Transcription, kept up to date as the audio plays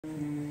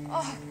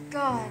Oh,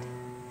 God.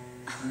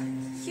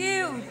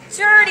 You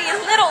dirty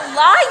little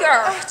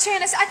liar! Oh,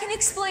 Janis, I can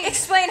explain.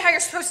 Explain how you're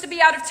supposed to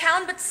be out of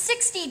town, but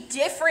 60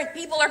 different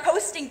people are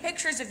posting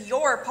pictures of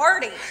your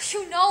party.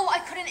 You know I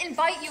couldn't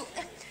invite you.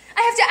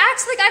 I have to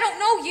act like I don't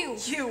know you.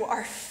 You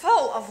are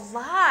full of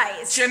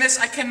lies. Janis,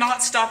 I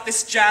cannot stop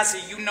this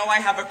jazzy. You know I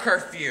have a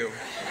curfew.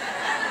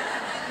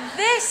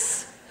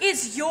 This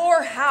is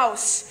your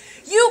house.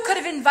 You could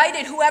have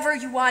invited whoever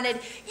you wanted.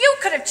 You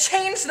could have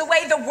changed the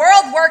way the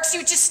world works. You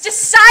just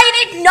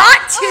decided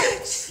not to.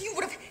 Oh, you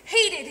would have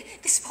hated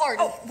this party.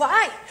 Oh,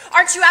 why?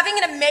 Aren't you having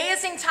an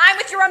amazing time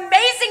with your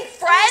amazing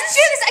friends? Oh,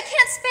 Janis, I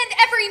can't spend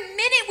every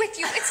minute with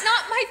you. It's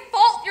not my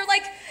fault. You're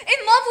like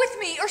in love with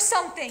me or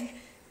something.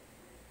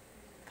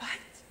 What?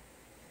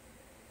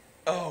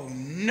 Oh,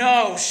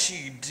 no,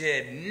 she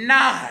did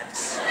not.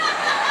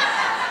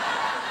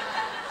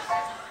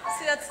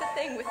 See, that's the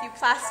thing with you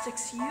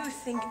plastics. You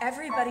think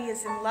everybody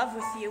is in love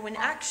with you, when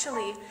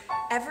actually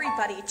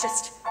everybody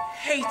just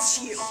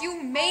hates you.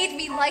 You made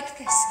me like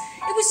this.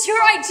 It was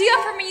your idea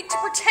for me to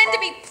pretend to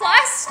be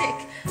plastic.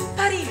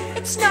 Buddy,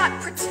 it's not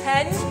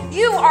pretend.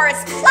 You are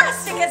as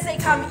plastic as they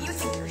come. You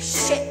think your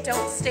shit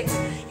don't stink.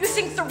 You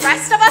think the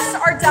rest of us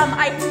are dumb.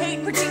 I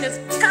hate Regina's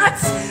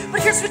guts.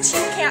 But here's what you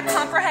can't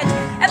comprehend.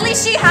 At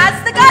least she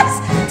has the guts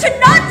to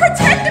not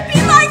pretend to be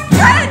my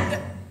friend.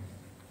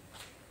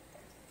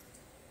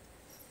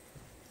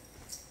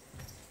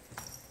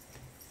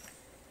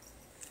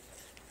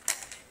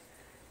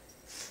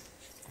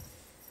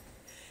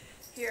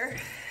 Here,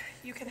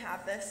 you can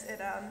have this. It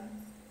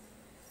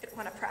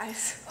won a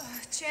prize.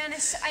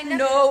 Janis, I never...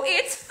 No,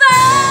 it's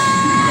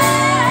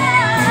fine!